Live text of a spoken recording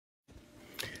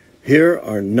Here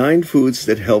are 9 foods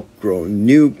that help grow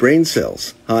new brain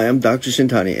cells. Hi, I'm Dr.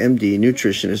 Shintani, MD,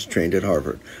 nutritionist trained at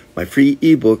Harvard. My free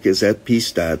ebook is at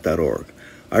peacediet.org.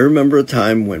 I remember a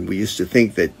time when we used to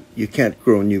think that you can't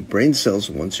grow new brain cells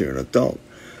once you're an adult.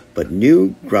 But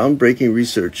new groundbreaking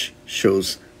research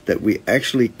shows that we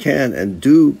actually can and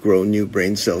do grow new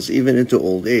brain cells even into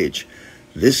old age.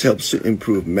 This helps to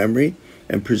improve memory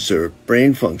and preserve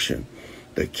brain function.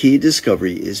 The key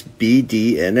discovery is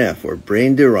BDNF, or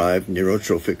brain-derived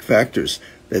neurotrophic factors,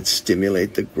 that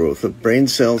stimulate the growth of brain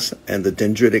cells and the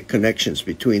dendritic connections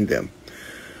between them.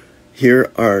 Here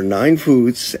are 9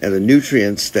 foods and the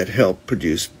nutrients that help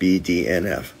produce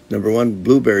BDNF. Number 1,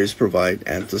 blueberries provide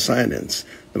anthocyanins.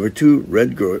 Number 2,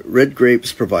 red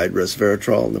grapes provide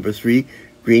resveratrol. Number 3,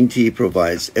 green tea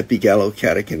provides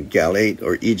epigallocatechin gallate,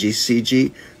 or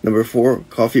EGCG. Number 4,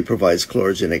 coffee provides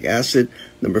chlorogenic acid.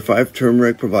 Number 5,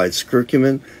 turmeric provides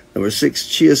curcumin. Number 6,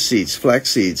 chia seeds,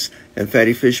 flax seeds, and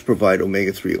fatty fish provide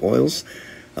omega-3 oils.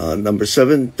 Number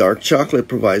 7, dark chocolate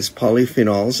provides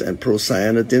polyphenols and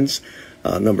procyanidins.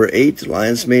 Number 8,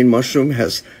 lion's mane mushroom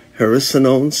has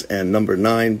hericenones. And number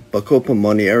 9, Bacopa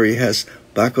monnieri has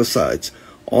bacosides.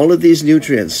 All of these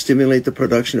nutrients stimulate the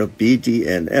production of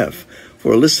BDNF.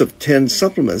 For a list of 10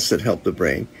 supplements that help the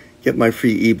brain, get my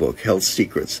free ebook, Health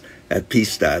Secrets, at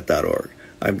peacediet.org.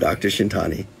 I'm Dr.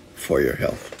 Shintani, for your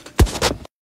health.